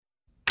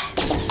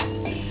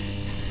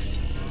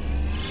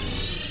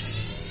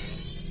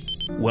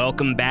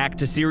Welcome back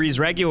to Series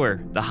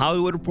Regular, the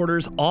Hollywood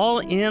Reporter's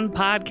all-in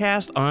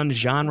podcast on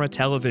genre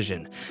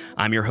television.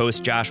 I'm your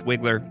host, Josh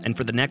Wigler, and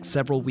for the next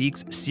several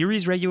weeks,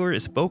 Series Regular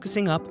is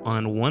focusing up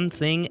on one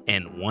thing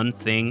and one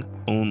thing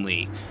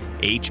only,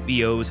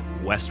 HBO's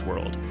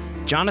Westworld.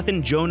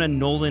 Jonathan Jonah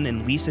Nolan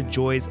and Lisa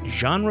Joy's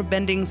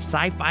genre-bending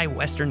sci-fi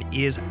western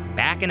is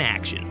back in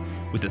action,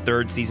 with the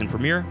third season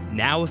premiere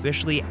now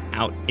officially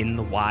out in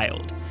the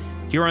wild.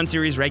 Here on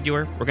Series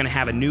Regular, we're going to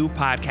have a new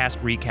podcast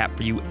recap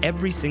for you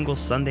every single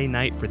Sunday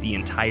night for the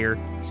entire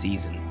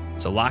season.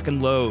 So lock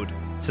and load,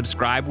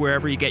 subscribe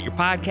wherever you get your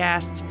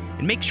podcasts,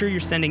 and make sure you're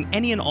sending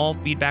any and all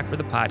feedback for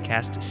the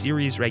podcast to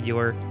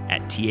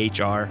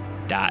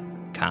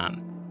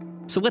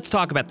seriesregular@thr.com. So let's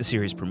talk about the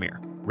series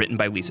premiere. Written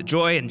by Lisa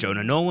Joy and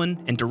Jonah Nolan,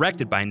 and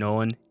directed by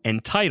Nolan,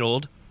 and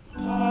titled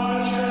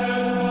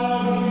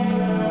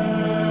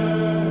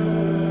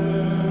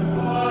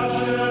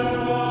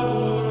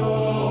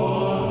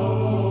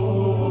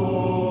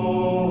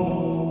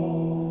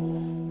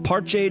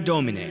Parce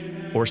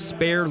Domine, or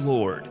Spare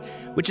Lord,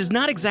 which is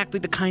not exactly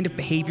the kind of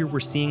behavior we're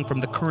seeing from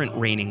the current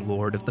reigning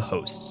lord of the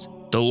hosts,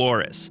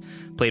 Dolores,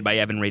 played by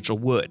Evan Rachel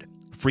Wood,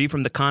 free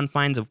from the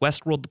confines of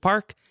Westworld the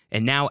park,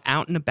 and now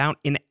out and about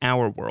in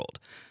our world.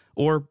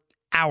 Or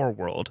our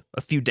world, a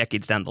few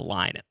decades down the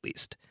line at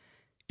least.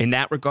 In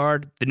that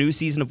regard, the new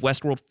season of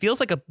Westworld feels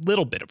like a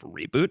little bit of a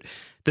reboot.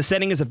 The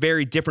setting is a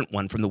very different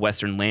one from the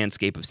Western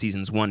landscape of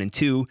seasons 1 and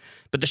 2,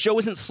 but the show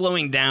isn't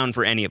slowing down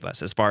for any of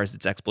us as far as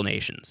its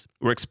explanations.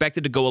 We're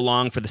expected to go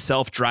along for the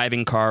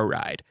self-driving car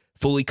ride,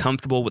 fully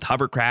comfortable with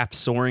hovercraft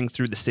soaring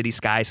through the city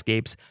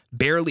skyscapes,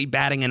 barely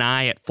batting an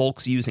eye at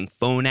folks using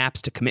phone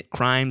apps to commit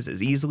crimes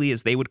as easily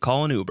as they would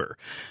call an Uber.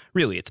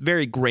 Really, it's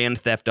very Grand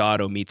Theft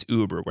Auto meets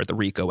Uber where the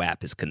Rico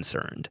app is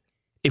concerned.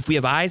 If we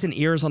have eyes and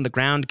ears on the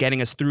ground getting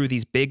us through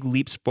these big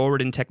leaps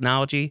forward in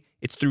technology,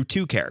 it's through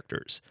two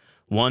characters.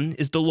 One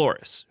is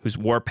Dolores, whose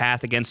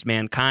warpath against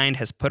mankind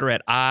has put her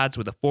at odds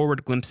with a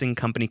forward-glimpsing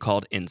company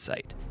called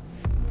Insight.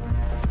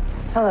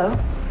 Hello.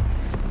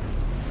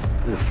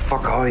 Who the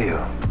fuck are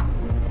you?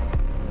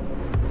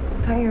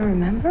 Don't you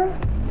remember?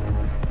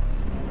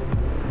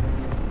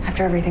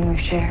 After everything we've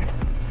shared.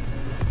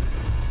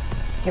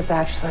 Your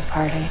bachelor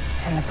party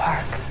in the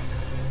park.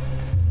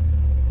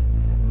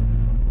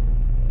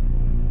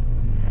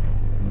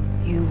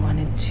 You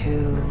wanted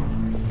to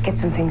get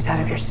some things out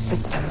of your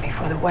system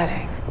before the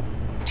wedding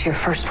to your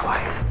first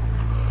wife.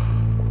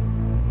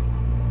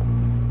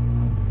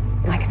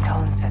 My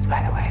condolences,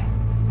 by the way.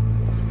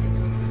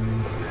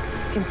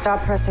 You can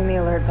stop pressing the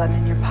alert button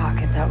in your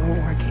pocket. That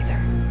won't work either.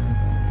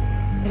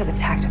 Bit of a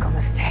tactical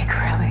mistake,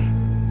 really.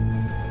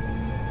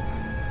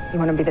 You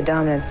want to be the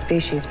dominant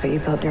species, but you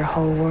built your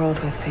whole world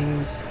with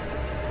things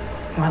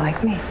more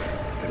like me.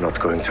 You're not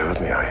going to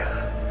hurt me, are you?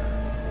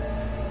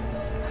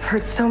 I've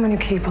hurt so many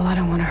people, I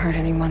don't want to hurt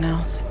anyone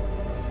else.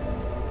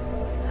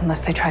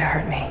 Unless they try to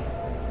hurt me.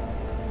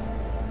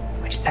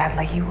 Which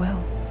sadly you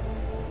will.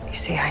 You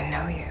see, I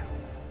know you.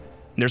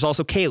 There's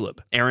also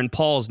Caleb, Aaron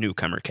Paul's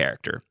newcomer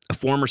character, a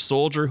former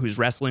soldier who's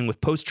wrestling with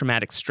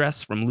post-traumatic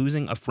stress from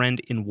losing a friend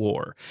in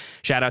war.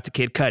 Shout out to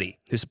Kid Cudi,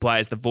 who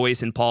supplies the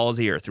voice in Paul's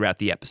ear throughout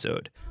the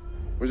episode.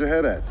 Where's your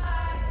head at?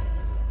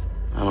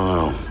 I don't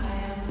know.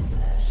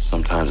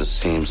 Sometimes it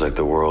seems like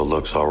the world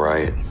looks all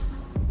right.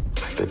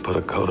 Like they put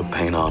a coat of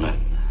paint on it.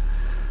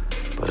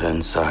 But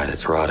inside,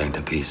 it's rotting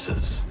to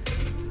pieces.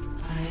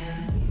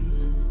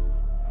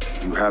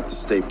 You have to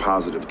stay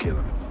positive,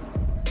 Caleb.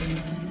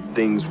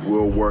 Things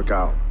will work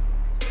out.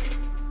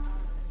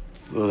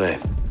 Will they?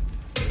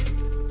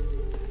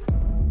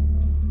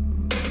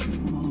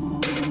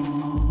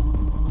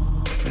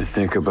 I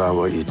think about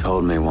what you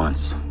told me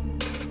once,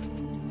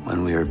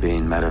 when we were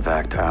being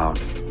medevaced out.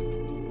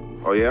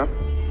 Oh, yeah?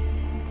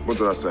 What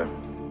did I say?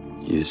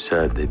 You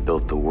said they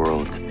built the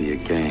world to be a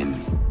game,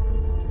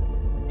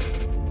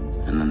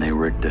 and then they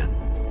rigged it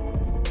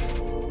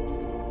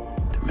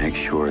to make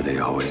sure they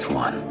always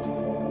won.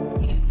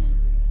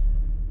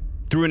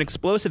 Through an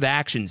explosive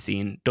action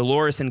scene,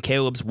 Dolores and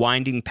Caleb's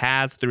winding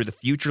paths through the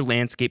future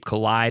landscape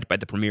collide by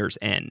the premiere's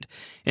end.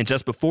 And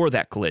just before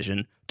that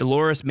collision,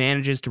 Dolores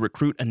manages to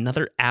recruit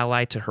another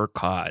ally to her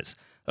cause,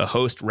 a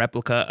host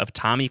replica of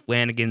Tommy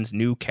Flanagan's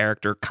new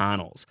character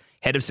Connells,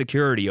 head of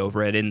security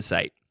over at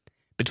Insight.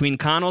 Between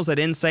Connells at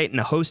Insight and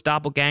a host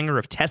doppelganger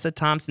of Tessa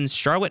Thompson's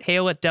Charlotte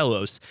Hale at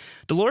Delos,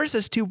 Dolores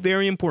has two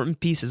very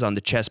important pieces on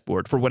the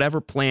chessboard for whatever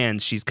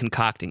plans she's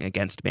concocting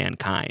against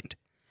mankind.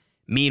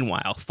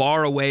 Meanwhile,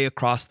 far away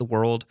across the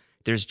world,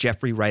 there's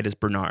Jeffrey Wright as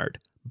Bernard,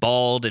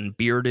 bald and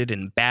bearded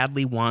and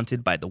badly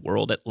wanted by the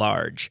world at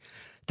large.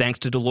 Thanks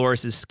to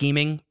Dolores'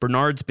 scheming,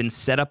 Bernard's been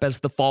set up as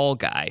the fall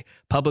guy,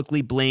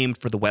 publicly blamed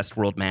for the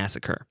Westworld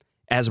massacre.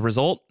 As a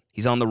result,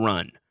 he's on the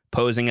run,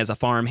 posing as a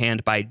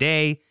farmhand by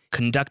day,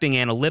 conducting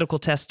analytical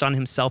tests on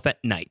himself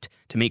at night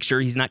to make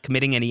sure he's not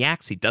committing any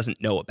acts he doesn't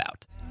know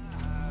about.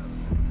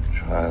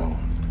 Trial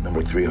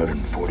number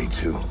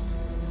 342.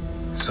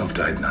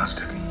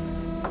 Self-diagnostic.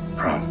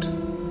 Prompt.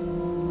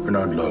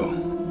 Bernard Lowe.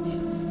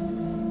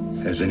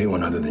 Has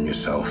anyone other than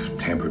yourself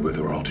tampered with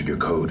or altered your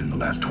code in the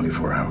last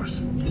 24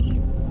 hours?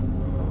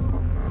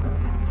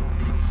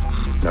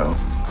 No.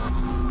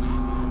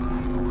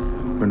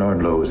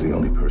 Bernard Lowe is the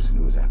only person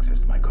who has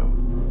accessed my code.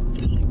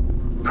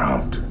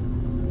 Prompt.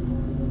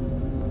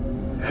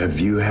 Have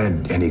you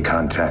had any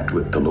contact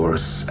with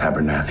Dolores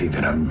Abernathy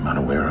that I'm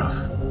unaware of?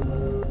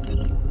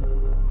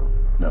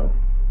 No.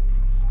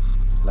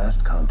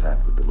 Last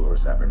contact with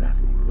Dolores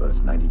Abernathy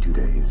was 92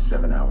 days,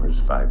 7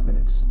 hours, 5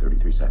 minutes,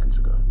 33 seconds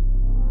ago.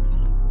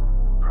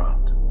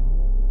 Prompt.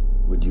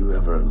 Would you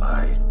ever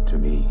lie to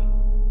me,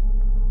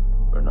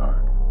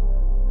 Bernard?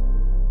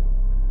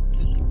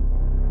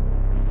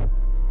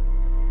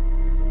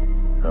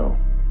 No.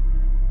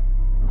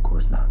 Of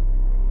course not.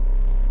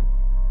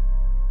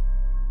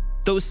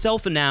 Those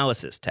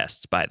self-analysis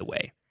tests, by the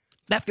way,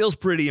 that feels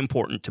pretty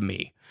important to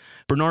me.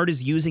 Bernard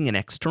is using an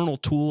external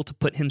tool to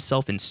put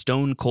himself in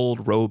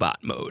stone-cold robot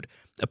mode,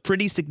 a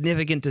pretty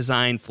significant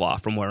design flaw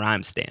from where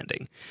I'm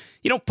standing.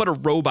 You don't put a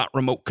robot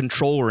remote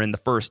controller in the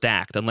first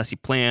act unless you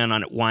plan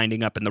on it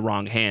winding up in the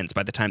wrong hands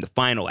by the time the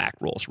final act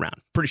rolls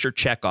around. Pretty sure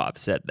Chekhov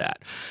said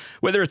that.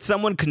 Whether it's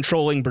someone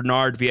controlling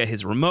Bernard via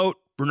his remote,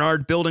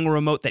 Bernard building a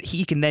remote that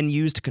he can then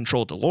use to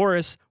control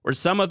Dolores, or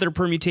some other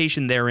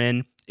permutation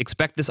therein,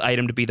 expect this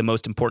item to be the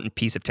most important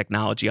piece of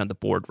technology on the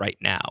board right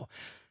now.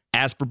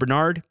 As for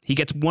Bernard, he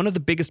gets one of the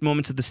biggest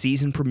moments of the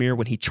season premiere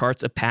when he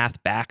charts a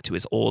path back to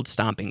his old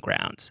stomping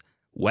grounds,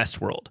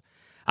 Westworld.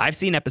 I've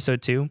seen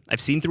episode 2.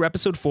 I've seen through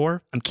episode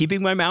 4. I'm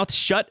keeping my mouth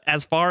shut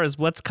as far as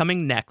what's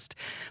coming next,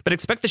 but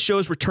expect the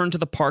show's return to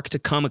the park to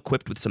come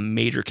equipped with some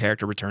major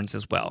character returns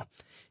as well.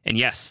 And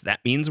yes,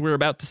 that means we're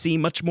about to see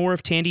much more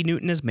of Tandy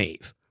Newton as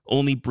Maeve,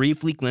 only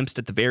briefly glimpsed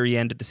at the very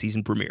end of the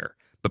season premiere,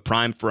 but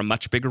primed for a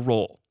much bigger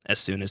role as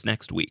soon as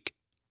next week.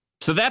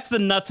 So that's the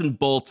nuts and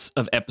bolts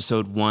of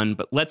episode 1,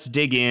 but let's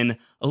dig in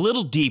a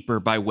little deeper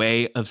by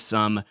way of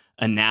some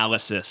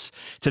analysis.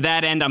 To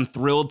that end, I'm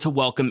thrilled to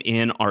welcome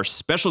in our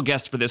special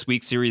guest for this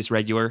week's series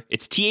regular.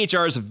 It's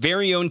THR's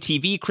very own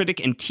TV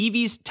critic and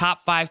TV's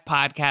top 5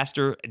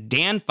 podcaster,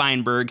 Dan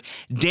Fienberg.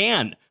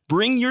 Dan,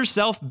 bring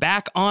yourself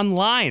back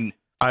online.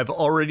 I've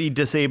already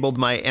disabled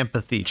my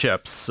empathy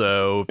chips,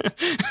 so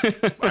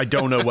I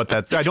don't know what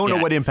know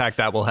what impact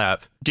that will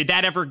have. Did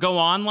that ever go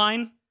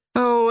online?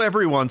 Oh,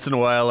 every once in a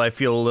while, I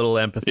feel a little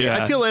empathy.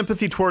 Yeah. I feel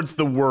empathy towards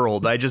the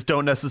world. I just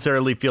don't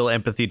necessarily feel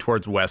empathy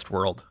towards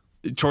Westworld.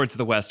 Towards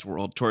the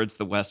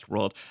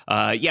Westworld.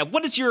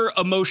 What is your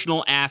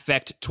emotional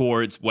affect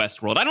towards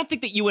Westworld? I don't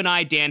think that you and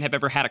I, Dan, have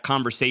ever had a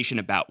conversation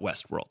about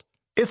Westworld.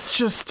 It's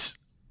just,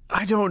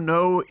 I don't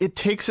know. It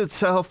takes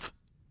itself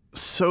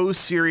so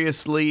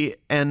seriously,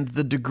 and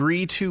the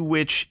degree to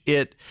which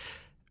it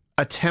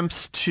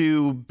attempts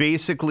to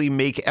basically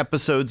make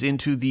episodes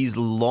into these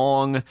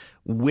long,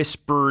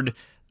 whispered,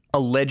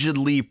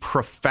 allegedly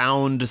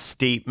profound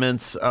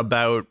statements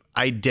about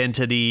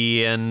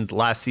identity and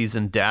last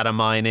season data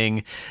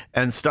mining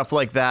and stuff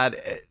like that.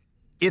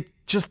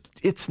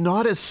 It's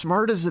not as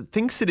smart as it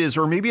thinks it is,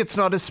 or maybe it's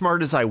not as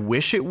smart as I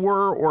wish it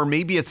were, or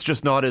maybe it's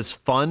just not as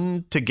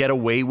fun to get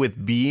away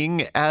with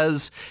being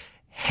as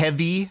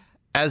heavy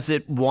as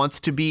it wants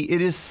to be.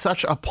 It is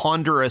such a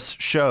ponderous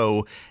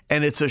show,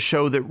 and it's a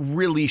show that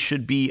really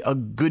should be a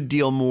good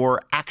deal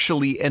more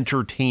actually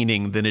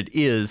entertaining than it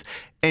is.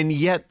 And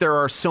yet there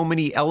are so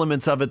many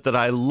elements of it that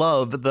I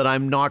love that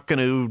I'm not going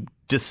to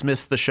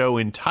dismiss the show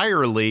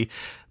entirely.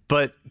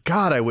 But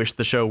God, I wish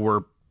the show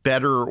were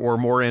better or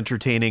more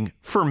entertaining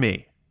for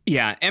me.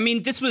 Yeah, I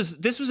mean, this was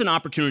an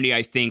opportunity,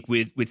 I think,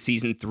 with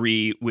season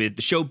 3, with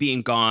the show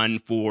being gone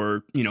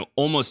for,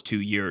 almost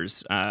 2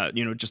 years,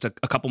 just a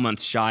couple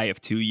months shy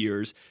of 2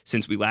 years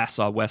since we last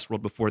saw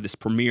Westworld before this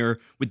premiere,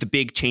 with the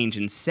big change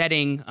in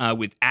setting,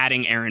 with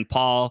adding Aaron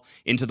Paul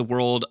into the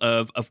world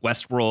of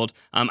Westworld.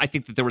 I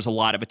think that there was a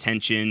lot of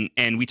attention,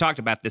 and we talked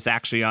about this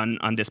actually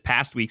on this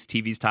past week's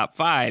TV's Top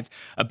 5,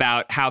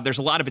 about how there's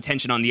a lot of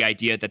attention on the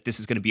idea that this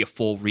is going to be a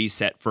full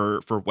reset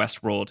for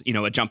Westworld,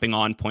 a jumping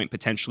on point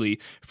potentially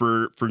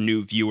for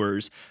new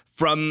viewers.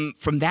 From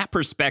that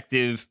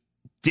perspective,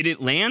 did it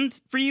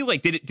land for you?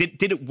 Like, did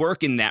it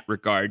work in that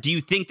regard? Do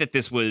you think that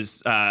this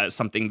was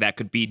something that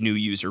could be new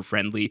user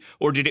friendly,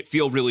 or did it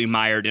feel really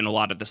mired in a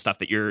lot of the stuff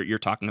that you're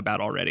talking about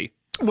already?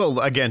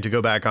 Well, again, to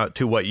go back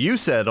to what you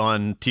said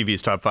on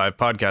TV's Top 5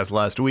 podcast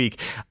last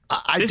week,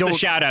 This is a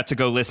shout out to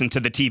go listen to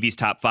the TV's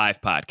Top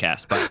 5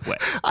 podcast, by the way.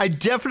 I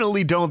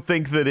definitely don't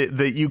think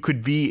that you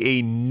could be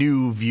a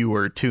new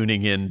viewer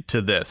tuning in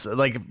to this.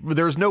 Like,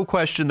 there's no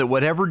question that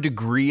whatever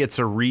degree it's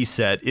a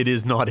reset, it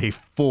is not a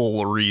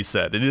full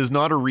reset. It is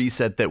not a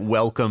reset that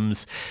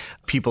welcomes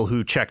people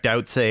who checked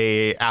out,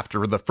 say,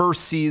 after the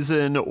first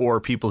season, or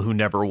people who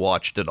never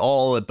watched at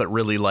all, but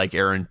really like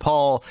Aaron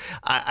Paul.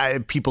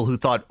 People who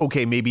thought,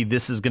 okay, maybe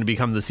this is going to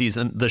become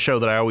the show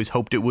that I always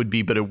hoped it would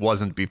be, but it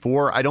wasn't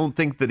before. I don't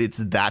think that it's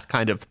that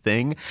kind of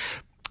thing.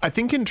 I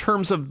think in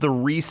terms of the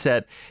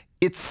reset,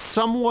 it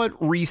somewhat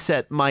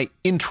reset my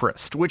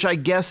interest, which I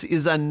guess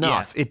is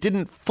enough. Yeah. It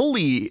didn't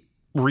fully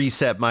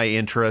reset my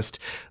interest,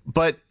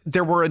 but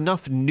there were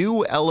enough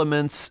new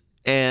elements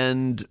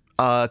and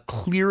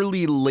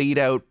clearly laid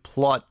out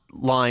plot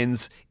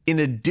lines in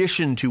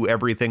addition to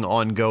everything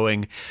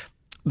ongoing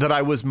that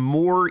I was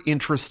more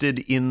interested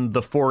in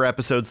the 4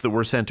 episodes that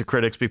were sent to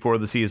critics before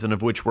the season,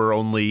 of which we're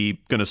only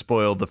going to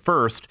spoil the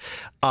first,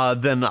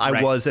 than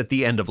I was at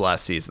the end of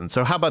last season.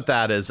 So how about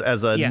that as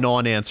a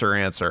non-answer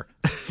answer?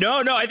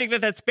 No, I think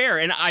that's fair.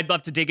 And I'd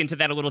love to dig into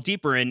that a little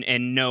deeper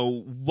and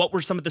know what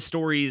were some of the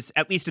stories,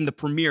 at least in the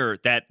premiere,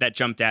 that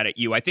jumped out at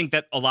you. I think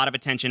that a lot of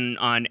attention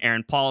on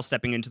Aaron Paul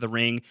stepping into the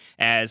ring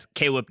as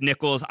Caleb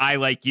Nichols. I,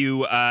 like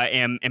you,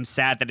 am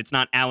sad that it's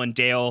not Alan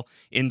Dale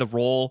in the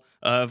role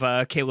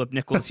of Caleb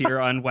Nichols here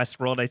on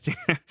Westworld.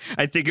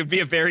 I think it'd be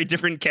a very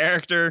different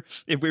character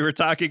if we were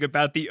talking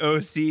about the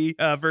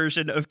OC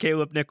version of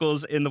Caleb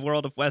Nichols in the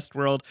world of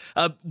Westworld.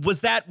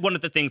 Was that one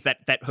of the things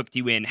that hooked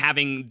you in,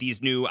 having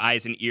these new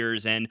eyes and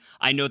ears? And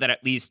I know that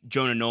at least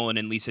Jonah Nolan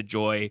and Lisa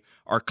Joy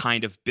are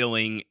kind of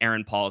billing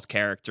Aaron Paul's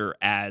character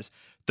as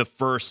the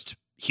first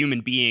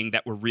human being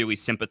that we're really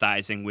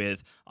sympathizing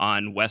with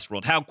on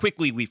Westworld. How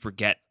quickly we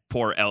forget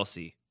poor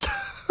Elsie.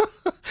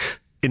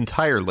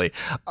 Entirely.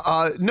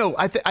 No,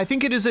 I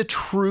think it is a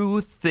true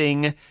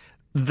thing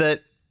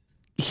that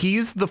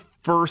he's the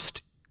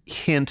first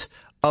hint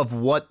of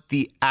what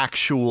the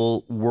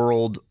actual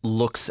world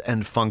looks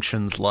and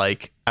functions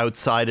like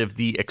outside of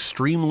the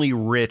extremely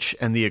rich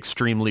and the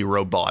extremely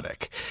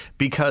robotic.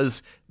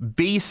 Because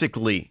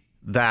basically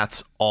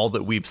that's all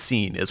that we've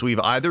seen, is we've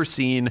either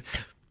seen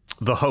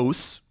the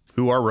hosts,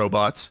 who are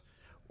robots,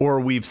 or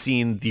we've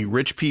seen the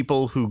rich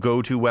people who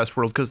go to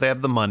Westworld because they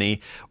have the money,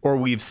 or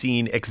we've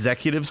seen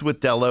executives with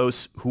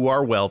Delos who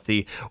are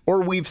wealthy,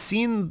 or we've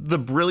seen the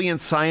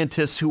brilliant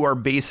scientists who are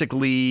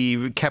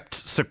basically kept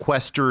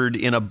sequestered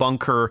in a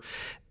bunker.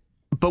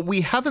 But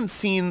we haven't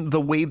seen the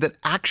way that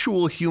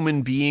actual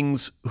human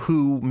beings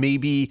who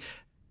maybe,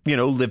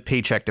 live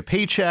paycheck to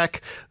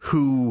paycheck,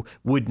 who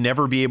would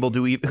never be able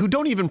to, who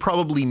don't even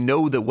probably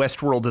know that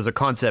Westworld as a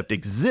concept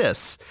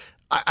exists.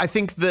 I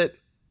think that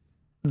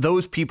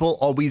those people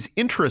always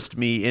interest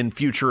me in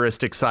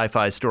futuristic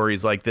sci-fi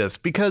stories like this,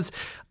 because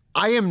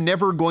I am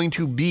never going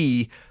to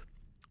be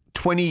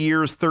 20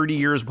 years, 30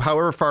 years,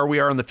 however far we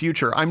are in the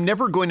future. I'm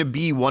never going to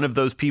be one of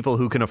those people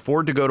who can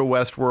afford to go to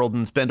Westworld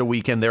and spend a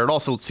weekend there. It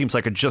also seems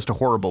like just a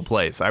horrible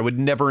place. I would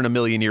never in a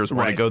million years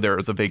want to go there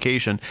as a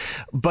vacation.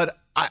 But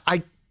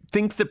I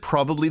think that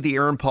probably the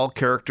Aaron Paul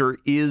character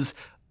is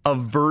a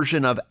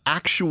version of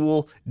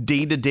actual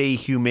day-to-day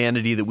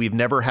humanity that we've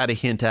never had a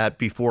hint at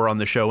before on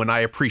the show, and I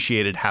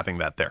appreciated having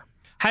that there.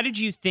 How did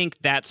you think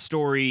that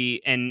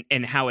story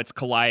and how it's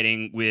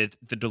colliding with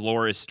the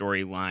Dolores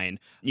storyline?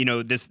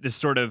 This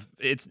sort of,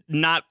 it's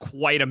not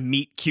quite a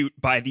meet cute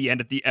by the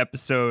end of the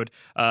episode.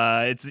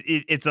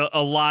 It's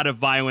a lot of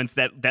violence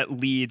that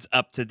leads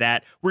up to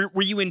that.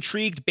 Were you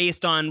intrigued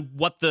based on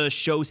what the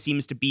show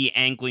seems to be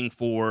angling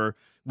for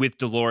with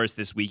Dolores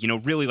this week,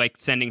 really like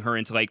sending her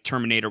into like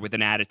Terminator with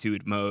an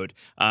attitude mode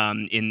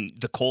in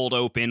the cold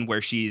open,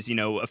 where she's,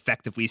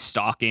 effectively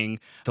stalking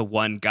the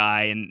one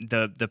guy, and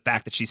the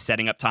fact that she's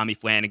setting up Tommy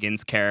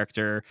Flanagan's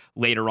character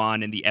later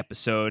on in the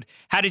episode.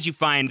 How did you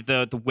find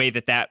the way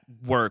that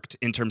worked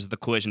in terms of the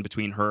collision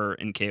between her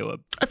and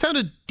Caleb? I found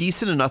it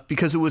decent enough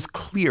because it was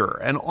clear.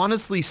 And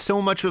honestly,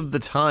 so much of the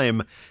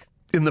time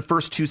in the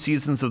first 2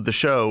 seasons of the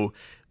show,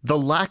 the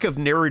lack of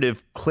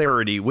narrative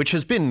clarity, which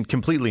has been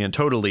completely and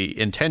totally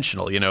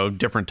intentional,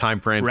 different time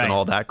frames and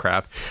all that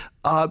crap,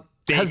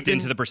 has been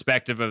into the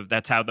perspective of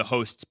that's how the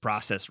hosts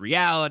process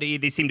reality.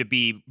 They seem to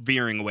be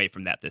veering away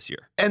from that this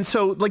year. And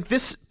so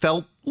this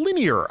felt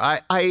linear.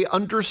 I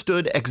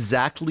understood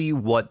exactly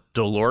what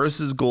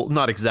Dolores's goal,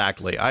 not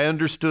exactly. I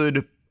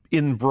understood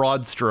in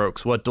broad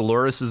strokes what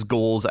Dolores's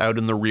goals out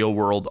in the real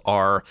world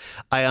are.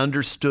 I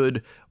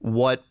understood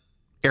what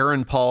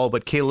Aaron Paul,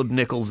 what Caleb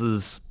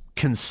Nichols's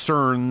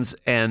concerns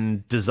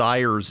and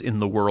desires in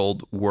the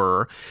world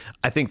were.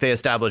 I think they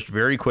established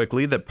very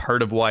quickly that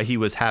part of why he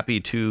was happy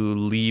to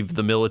leave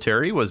the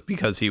military was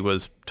because he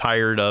was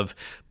tired of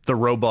the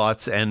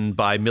robots and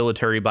by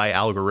military by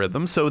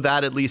algorithm. So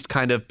that at least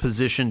kind of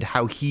positioned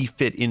how he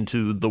fit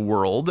into the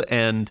world.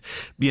 And,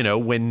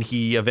 when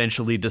he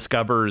eventually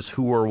discovers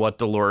who or what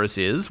Dolores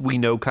is, we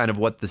know kind of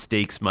what the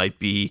stakes might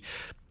be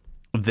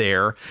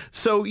there.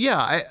 So,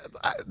 yeah,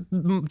 I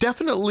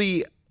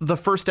definitely the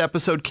first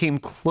episode came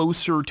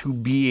closer to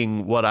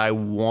being what I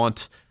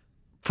want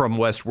from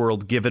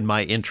Westworld, given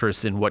my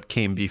interest in what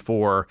came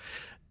before.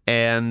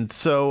 And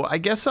so I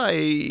guess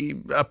I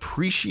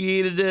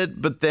appreciated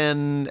it, but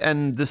then,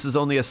 and this is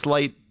only a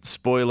slight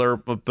spoiler,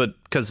 but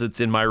because it's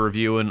in my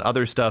review and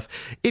other stuff,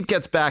 it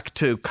gets back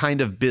to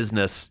kind of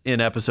business in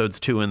episodes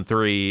 2 and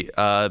 3,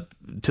 to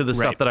the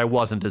stuff that I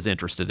wasn't as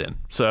interested in.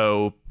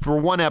 So for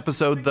one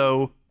episode,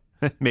 though,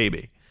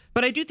 maybe.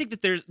 But I do think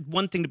that there's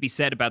one thing to be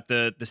said about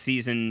the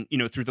season,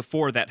 through the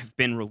 4 that have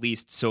been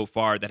released so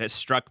far that has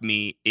struck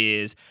me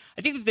is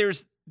I think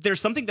that there's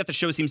something that the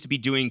show seems to be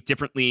doing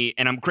differently,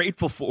 and I'm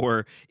grateful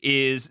for,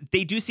 is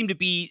they do seem to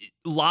be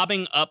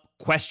lobbing up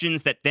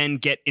questions that then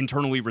get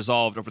internally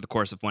resolved over the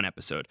course of one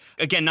episode.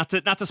 Again, not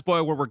to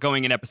spoil where we're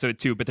going in episode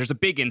 2, but there's a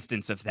big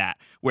instance of that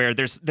where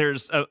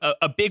there's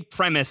a big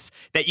premise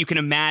that you can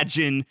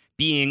imagine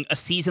being a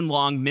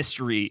season-long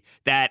mystery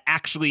that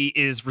actually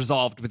is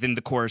resolved within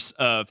the course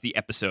of the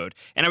episode.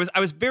 And I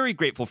was very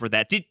grateful for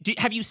that.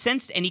 Have you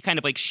sensed any kind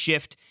of like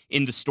shift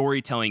in the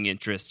storytelling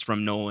interests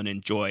from Nolan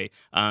and Joy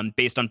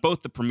based on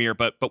both the premiere,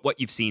 but what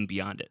you've seen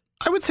beyond it?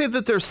 I would say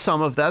that there's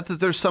some of that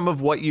there's some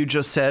of what you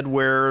just said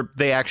where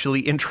they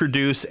actually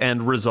introduce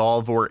and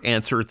resolve or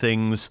answer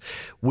things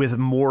with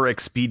more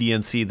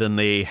expediency than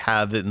they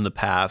have in the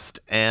past.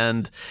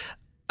 And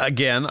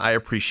again, I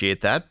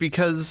appreciate that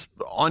because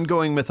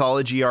ongoing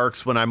mythology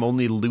arcs, when I'm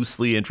only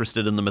loosely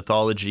interested in the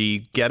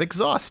mythology, get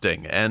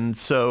exhausting. And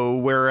so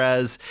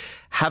whereas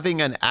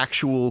having an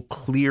actual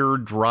clear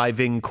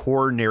driving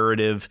core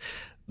narrative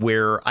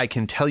where I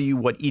can tell you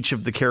what each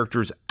of the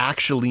characters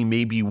actually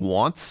maybe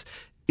wants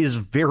is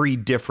very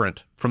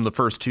different from the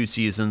first 2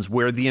 seasons,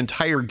 where the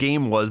entire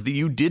game was that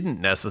you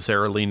didn't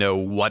necessarily know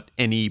what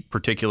any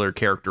particular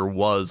character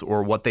was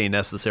or what they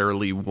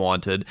necessarily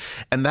wanted.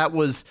 And that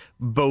was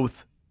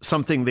both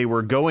something they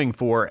were going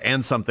for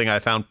and something I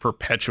found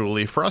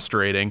perpetually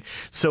frustrating.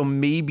 So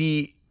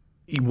maybe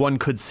one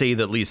could say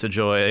that Lisa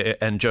Joy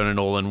and Jonah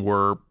Nolan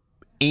were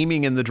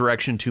aiming in the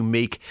direction to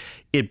make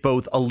it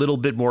both a little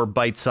bit more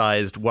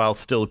bite-sized while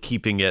still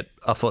keeping it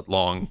a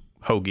foot-long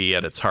hoagie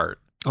at its heart.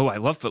 Oh, I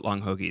love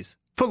foot-long hoagies.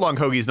 Foot-long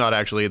hoagie's not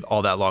actually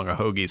all that long a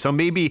hoagie. So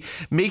maybe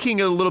making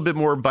it a little bit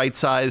more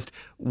bite-sized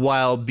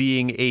while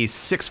being a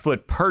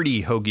 6-foot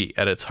party hoagie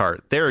at its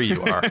heart. There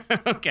you are.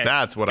 Okay.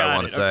 That's what I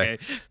want to say.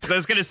 Okay. So I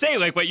was going to say,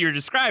 like, what you're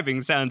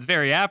describing sounds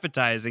very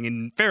appetizing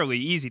and fairly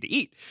easy to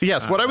eat.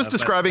 Yes, what I was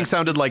describing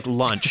sounded like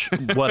lunch.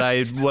 What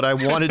I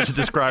wanted to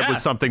describe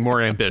was something more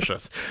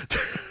ambitious.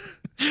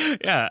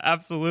 Yeah,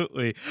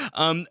 absolutely.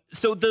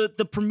 So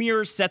the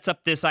premiere sets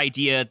up this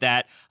idea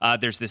that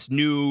there's this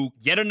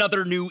yet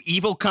another new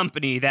evil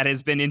company that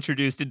has been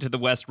introduced into the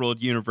Westworld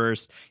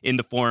universe in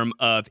the form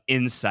of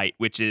Insight,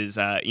 which is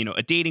a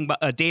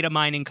data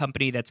mining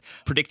company that's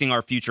predicting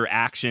our future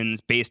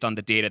actions based on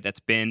the data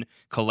that's been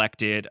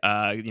collected.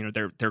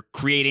 They're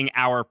creating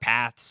our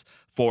paths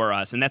for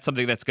us. And that's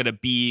something that's going to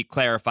be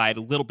clarified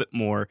a little bit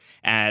more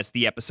as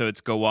the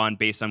episodes go on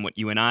based on what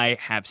you and I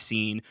have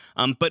seen.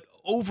 But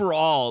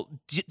overall,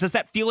 does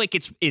that feel like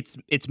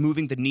it's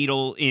moving the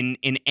needle in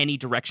any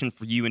direction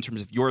for you in terms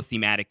of your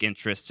thematic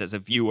interests as a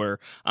viewer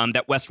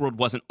that Westworld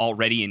wasn't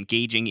already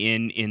engaging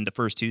in the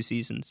first 2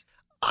 seasons?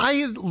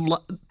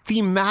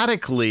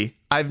 Thematically,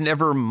 I've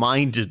never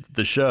minded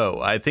the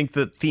show. I think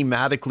that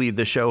thematically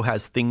the show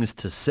has things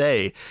to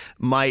say.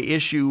 My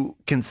issue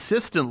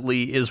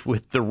consistently is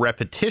with the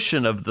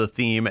repetition of the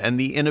theme and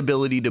the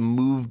inability to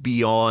move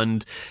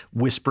beyond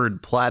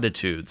whispered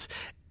platitudes.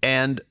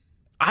 And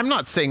I'm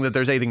not saying that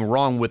there's anything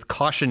wrong with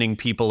cautioning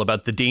people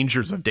about the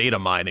dangers of data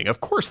mining.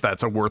 Of course,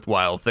 that's a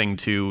worthwhile thing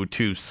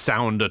to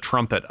sound a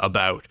trumpet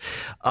about.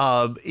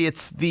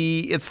 It's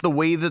the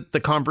way that the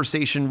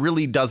conversation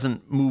really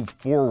doesn't move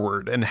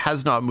forward and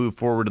has not moved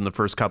forward in the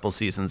first couple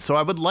seasons. So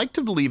I would like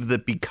to believe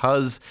that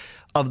because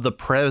of the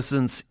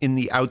presence in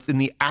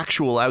the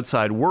actual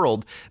outside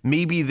world,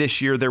 maybe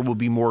this year there will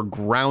be more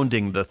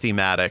grounding the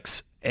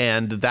thematics,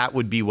 and that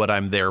would be what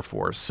I'm there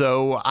for.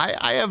 So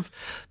I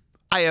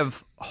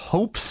have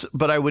hopes,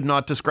 but I would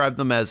not describe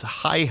them as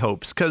high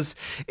hopes, because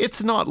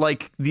it's not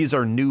like these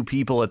are new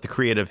people at the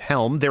creative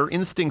helm. Their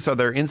instincts are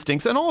their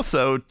instincts. And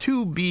also,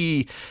 to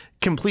be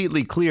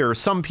completely clear,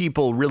 some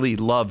people really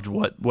loved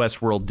what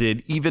Westworld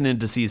did, even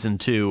into season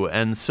 2.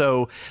 And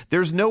so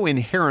there's no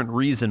inherent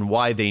reason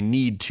why they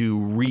need to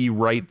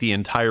rewrite the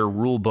entire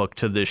rule book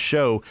to this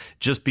show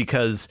just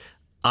because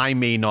I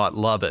may not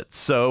love it.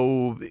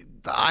 So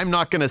I'm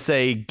not going to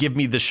say, give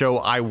me the show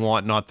I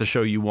want, not the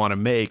show you want to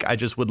make. I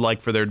just would like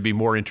for there to be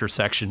more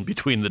intersection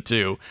between the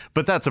two.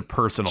 But that's a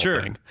personal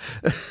thing.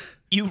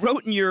 You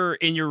wrote in your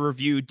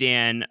review,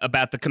 Dan,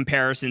 about the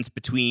comparisons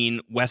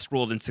between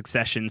Westworld and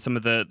Succession, some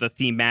of the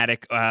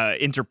thematic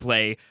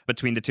interplay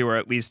between the two, or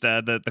at least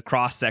the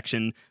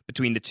cross-section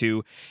between the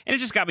two. And it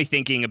just got me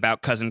thinking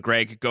about Cousin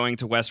Greg going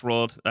to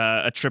Westworld,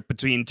 a trip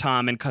between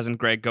Tom and Cousin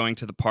Greg going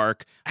to the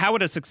park. How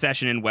would a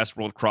Succession and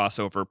Westworld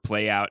crossover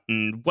play out?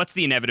 And what's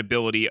the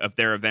inevitability of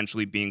there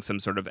eventually being some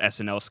sort of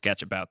SNL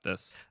sketch about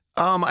this?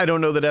 I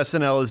don't know that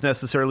SNL is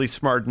necessarily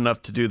smart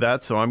enough to do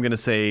that, so I'm going to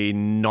say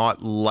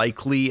not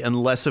likely,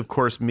 unless, of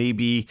course,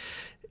 maybe,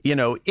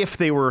 if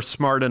they were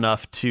smart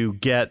enough to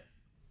get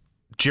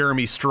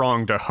Jeremy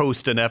Strong to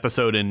host an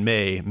episode in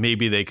May,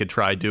 maybe they could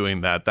try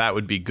doing that. That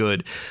would be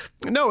good.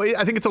 No,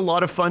 I think it's a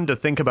lot of fun to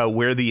think about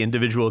where the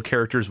individual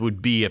characters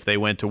would be if they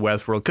went to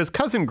Westworld, because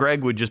Cousin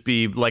Greg would just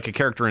be like a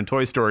character in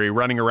Toy Story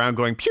running around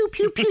going, pew,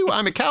 pew, pew,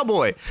 I'm a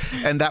cowboy.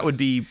 And that would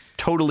be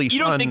totally fun.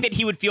 You don't think that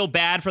he would feel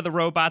bad for the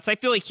robots? I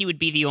feel like he would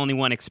be the only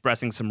one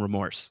expressing some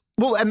remorse.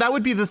 Well, and that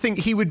would be the thing.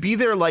 He would be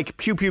there like,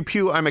 pew, pew,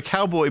 pew, I'm a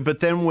cowboy.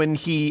 But then when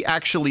he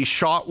actually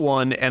shot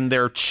one and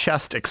their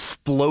chest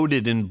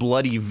exploded in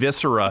bloody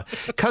viscera,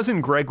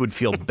 Cousin Greg would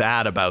feel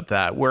bad about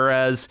that.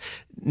 Whereas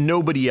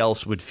nobody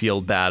else would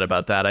feel bad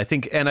about that. I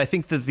think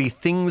that the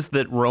things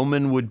that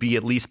Roman would be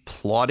at least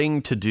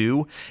plotting to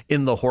do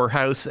in the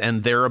whorehouse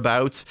and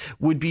thereabouts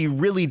would be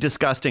really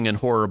disgusting and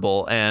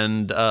horrible.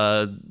 And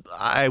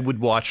I would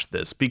watch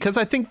this because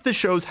I think the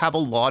shows have a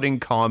lot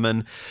in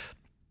common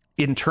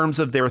in terms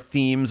of their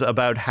themes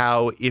about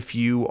how if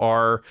you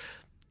are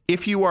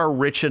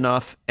rich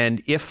enough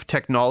and if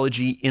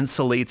technology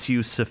insulates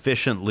you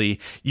sufficiently,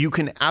 you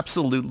can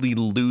absolutely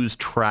lose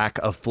track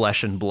of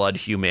flesh and blood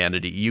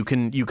humanity. You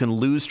can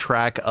lose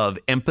track of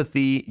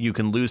empathy. You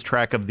can lose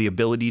track of the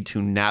ability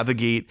to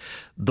navigate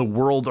the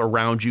world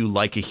around you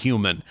like a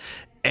human.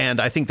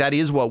 And I think that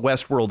is what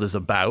Westworld is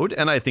about,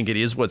 and I think it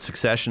is what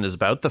Succession is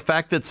about. The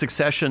fact that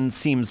Succession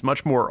seems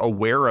much more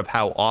aware of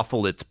how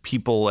awful its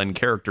people and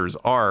characters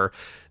are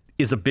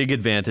is a big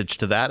advantage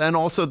to that. And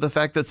also the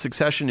fact that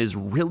Succession is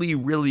really,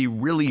 really,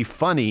 really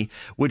funny,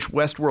 which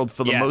Westworld,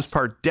 for the most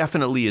part,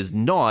 definitely is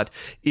not,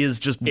 is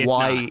just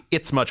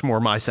it's much more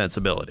my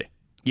sensibility.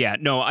 Yeah,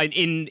 no,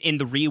 in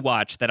the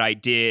rewatch that I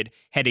did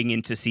heading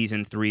into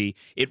season 3,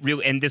 it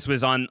really, and this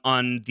was on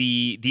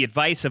the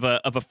advice of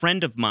a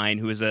friend of mine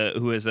who is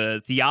a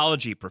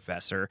theology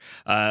professor,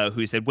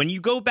 who said, when you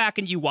go back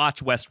and you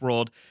watch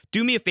Westworld,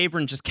 do me a favor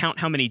and just count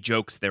how many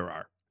jokes there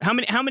are. How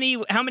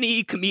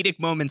many comedic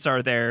moments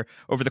are there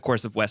over the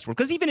course of Westworld?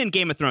 Because even in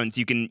Game of Thrones,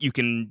 you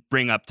can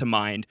bring up to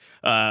mind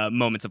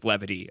moments of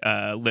levity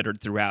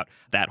littered throughout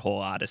that whole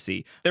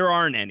Odyssey. There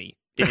aren't any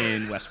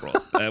in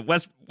Westworld.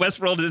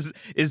 Westworld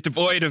is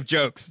devoid of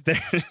jokes.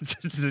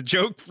 It's a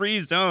joke-free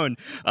zone.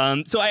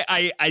 So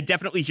I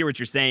definitely hear what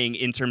you're saying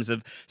in terms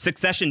of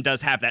Succession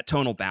does have that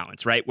tonal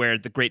balance, right? Where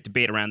the great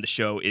debate around the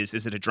show is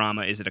it a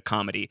drama? Is it a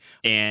comedy?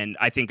 And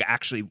I think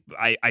actually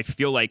I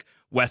feel like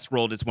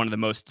Westworld is one of the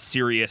most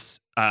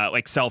serious,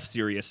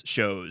 self-serious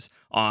shows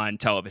on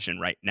television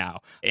right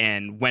now.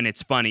 And when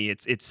it's funny,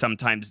 it's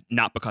sometimes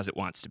not because it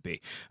wants to be.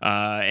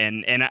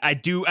 And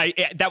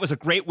that was a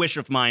great wish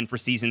of mine for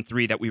season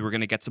 3 that we were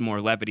going to get some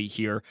more levity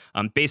here.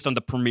 Based on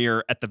the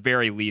premiere, at the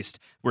very least,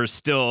 we're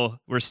still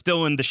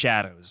in the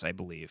shadows, I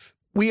believe.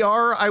 We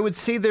are. I would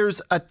say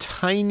there's a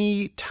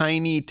tiny,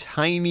 tiny,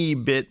 tiny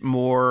bit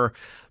more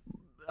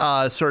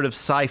sort of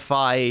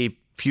sci-fi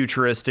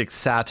futuristic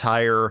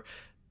satire.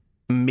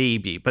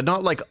 Maybe, but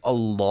not like a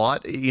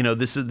lot. You know,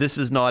 this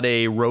is not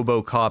a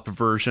RoboCop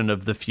version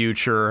of the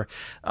future.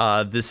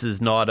 This is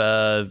not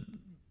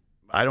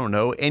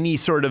any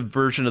sort of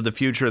version of the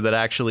future that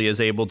actually is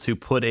able to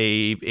put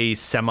a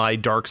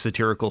semi-dark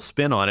satirical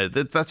spin on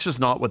it. That's just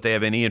not what they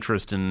have any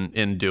interest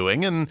in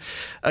doing. And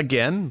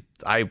again,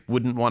 I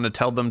wouldn't want to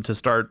tell them to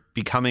start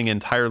becoming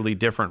entirely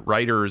different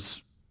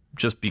writers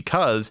just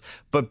because.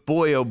 But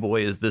boy, oh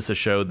boy, is this a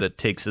show that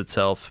takes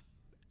itself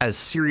as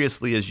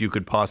seriously as you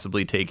could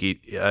possibly take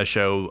a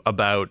show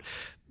about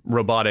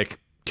robotic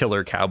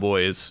killer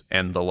cowboys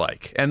and the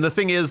like. And the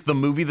thing is, the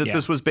movie that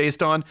this was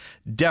based on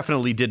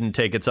definitely didn't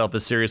take itself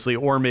as seriously,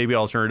 or maybe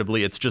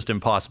alternatively, it's just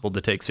impossible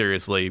to take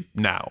seriously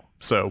now.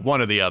 So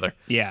one or the other.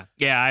 Yeah.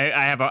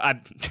 I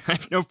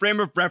have no frame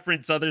of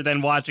reference other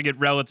than watching it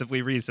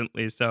relatively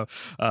recently. So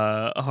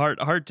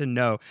hard to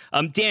know.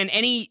 Dan,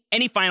 any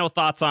final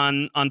thoughts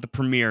on the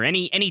premiere?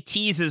 Any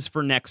teases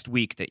for next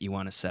week that you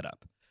want to set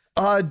up?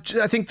 I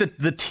think that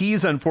the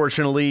tease,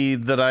 unfortunately,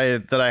 that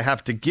I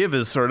have to give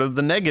is sort of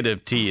the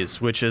negative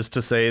tease, which is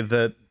to say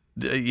that,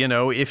 you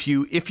know, if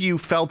you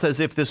felt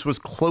as if this was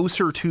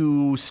closer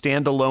to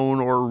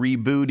standalone or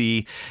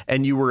rebooty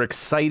and you were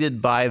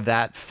excited by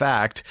that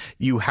fact,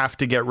 you have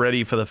to get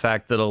ready for the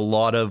fact that a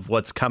lot of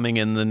what's coming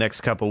in the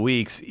next couple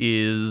weeks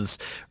is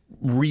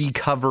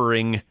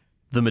recovering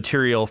the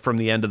material from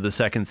the end of the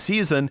second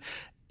season.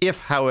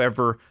 If,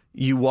 however,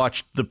 you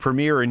watched the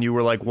premiere and you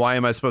were like, why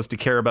am I supposed to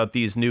care about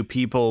these new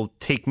people?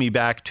 Take me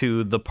back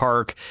to the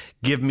park.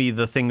 Give me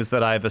the things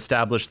that I've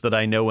established that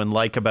I know and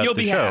like about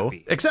the show.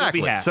 Happy.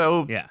 Exactly.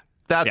 So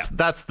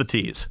that's the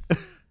tease.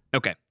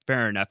 Okay,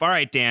 fair enough. All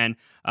right, Dan,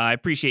 I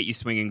appreciate you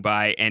swinging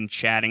by and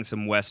chatting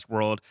some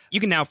Westworld. You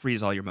can now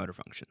freeze all your motor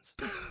functions.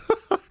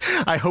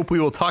 I hope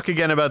we will talk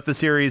again about the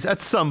series at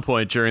some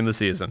point during the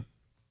season.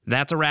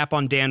 That's a wrap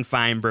on Dan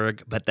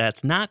Fienberg, but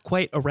that's not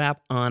quite a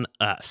wrap on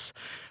us.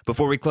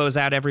 Before we close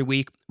out every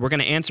week, we're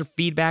going to answer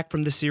feedback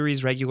from the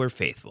Series Regular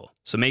faithful.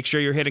 So make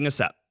sure you're hitting us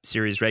up,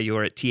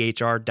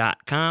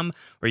 seriesregular@thr.com,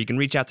 or you can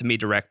reach out to me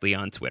directly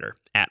on Twitter,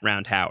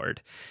 @RoundHoward.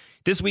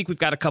 This week, we've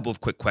got a couple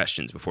of quick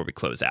questions before we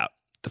close out.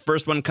 The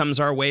first one comes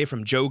our way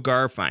from Joe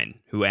Garfine,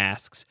 who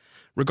asks,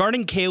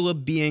 regarding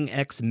Caleb being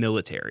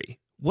ex-military,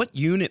 what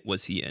unit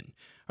was he in?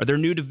 Are there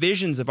new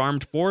divisions of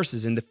armed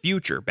forces in the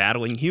future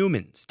battling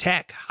humans,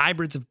 tech,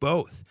 hybrids of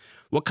both?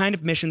 What kind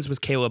of missions was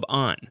Caleb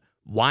on?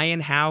 Why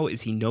and how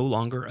is he no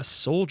longer a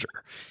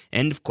soldier?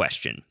 End of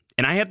question.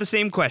 And I had the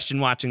same question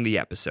watching the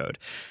episode.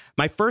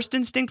 My first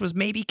instinct was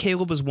maybe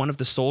Caleb was one of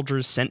the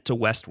soldiers sent to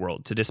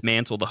Westworld to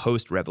dismantle the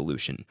host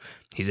revolution.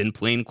 He's in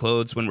plain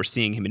clothes when we're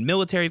seeing him in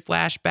military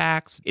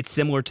flashbacks. It's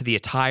similar to the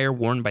attire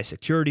worn by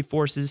security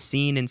forces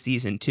seen in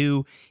season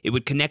 2. It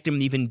would connect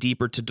him even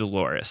deeper to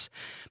Dolores.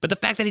 But the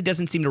fact that he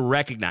doesn't seem to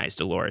recognize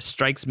Dolores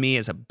strikes me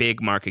as a big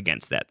mark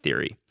against that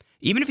theory.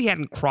 Even if he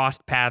hadn't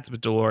crossed paths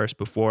with Dolores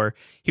before,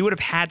 he would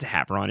have had to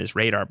have her on his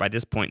radar by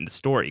this point in the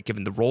story,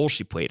 given the role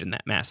she played in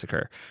that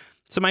massacre.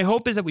 So my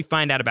hope is that we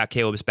find out about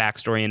Caleb's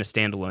backstory in a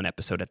standalone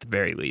episode at the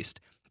very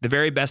least. The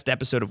very best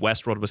episode of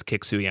Westworld was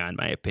Kiksuya, in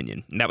my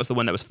opinion, and that was the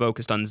one that was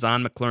focused on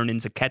Zahn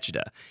McClernand's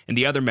Akechida and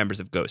the other members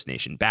of Ghost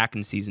Nation back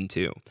in Season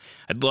 2.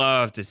 I'd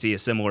love to see a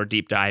similar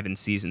deep dive in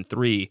Season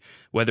 3,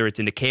 whether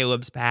it's into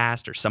Caleb's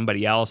past or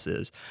somebody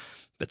else's.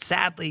 But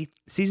sadly,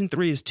 Season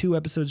 3 is 2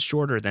 episodes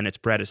shorter than its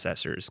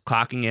predecessors,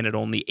 clocking in at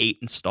only 8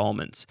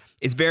 installments.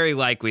 It's very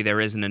likely there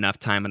isn't enough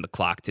time on the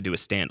clock to do a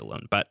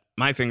standalone, but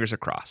my fingers are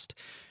crossed.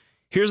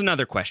 Here's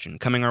another question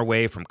coming our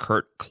way from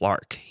Kurt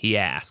Clark. He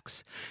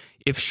asks,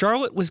 if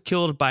Charlotte was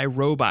killed by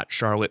robot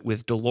Charlotte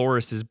with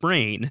Dolores'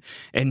 brain,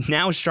 and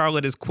now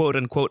Charlotte is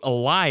quote-unquote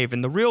alive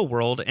in the real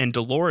world and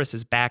Dolores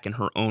is back in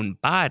her own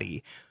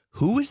body,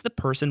 who is the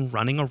person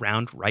running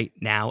around right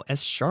now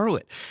as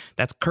Charlotte?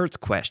 That's Kurt's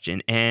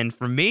question, and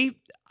for me,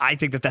 I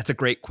think that that's a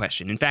great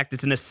question. In fact,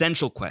 it's an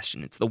essential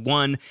question. It's the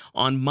one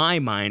on my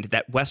mind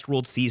that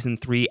Westworld Season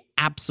 3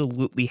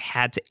 absolutely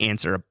had to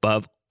answer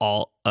above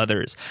all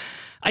others.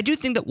 I do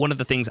think that one of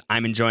the things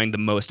I'm enjoying the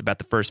most about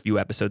the first few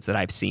episodes that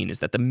I've seen is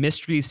that the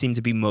mysteries seem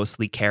to be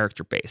mostly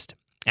character-based,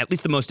 at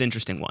least the most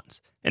interesting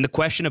ones. And the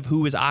question of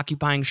who is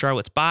occupying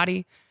Charlotte's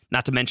body,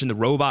 not to mention the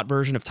robot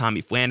version of Tommy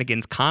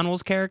Flanagan's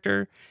Connell's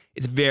character,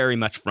 is very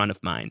much front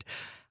of mind.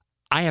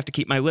 I have to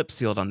keep my lips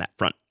sealed on that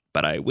front,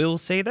 but I will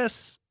say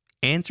this,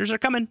 answers are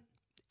coming,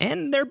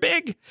 and they're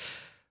big.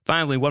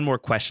 Finally, one more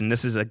question.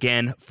 This is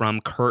again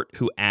from Kurt,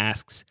 who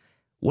asks,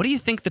 what do you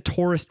think the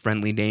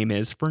tourist-friendly name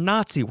is for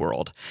Nazi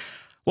World?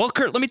 Well,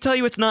 Kurt, let me tell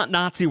you, it's not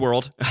Nazi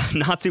World.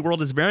 Nazi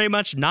World is very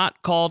much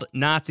not called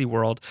Nazi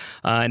World,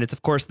 and it's,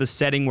 of course, the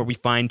setting where we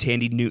find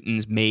Tandy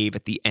Newton's Maeve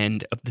at the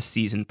end of the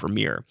season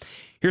premiere.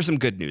 Here's some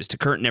good news to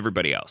Kurt and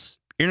everybody else.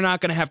 You're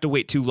not going to have to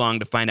wait too long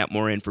to find out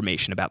more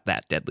information about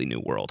that deadly new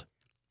world.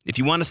 If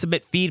you want to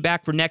submit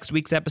feedback for next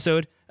week's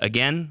episode,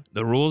 again,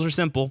 the rules are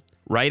simple.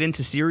 Write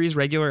into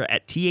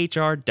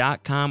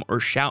seriesregular@thr.com or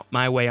shout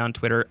my way on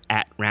Twitter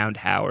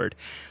 @RoundHoward.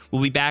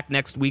 We'll be back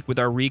next week with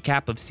our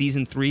recap of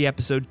Season 3,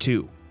 Episode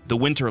 2, The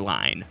Winter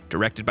Line,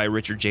 directed by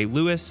Richard J.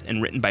 Lewis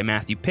and written by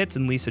Matthew Pitts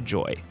and Lisa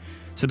Joy.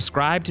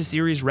 Subscribe to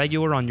Series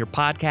Regular on your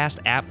podcast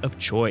app of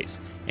choice.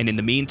 And in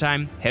the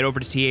meantime, head over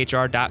to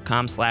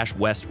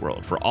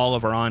thr.com/Westworld for all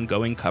of our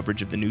ongoing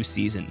coverage of the new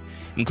season,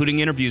 including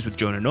interviews with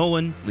Jonah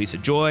Nolan, Lisa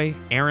Joy,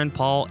 Aaron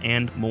Paul,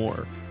 and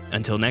more.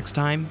 Until next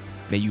time,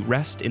 may you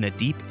rest in a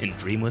deep and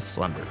dreamless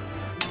slumber.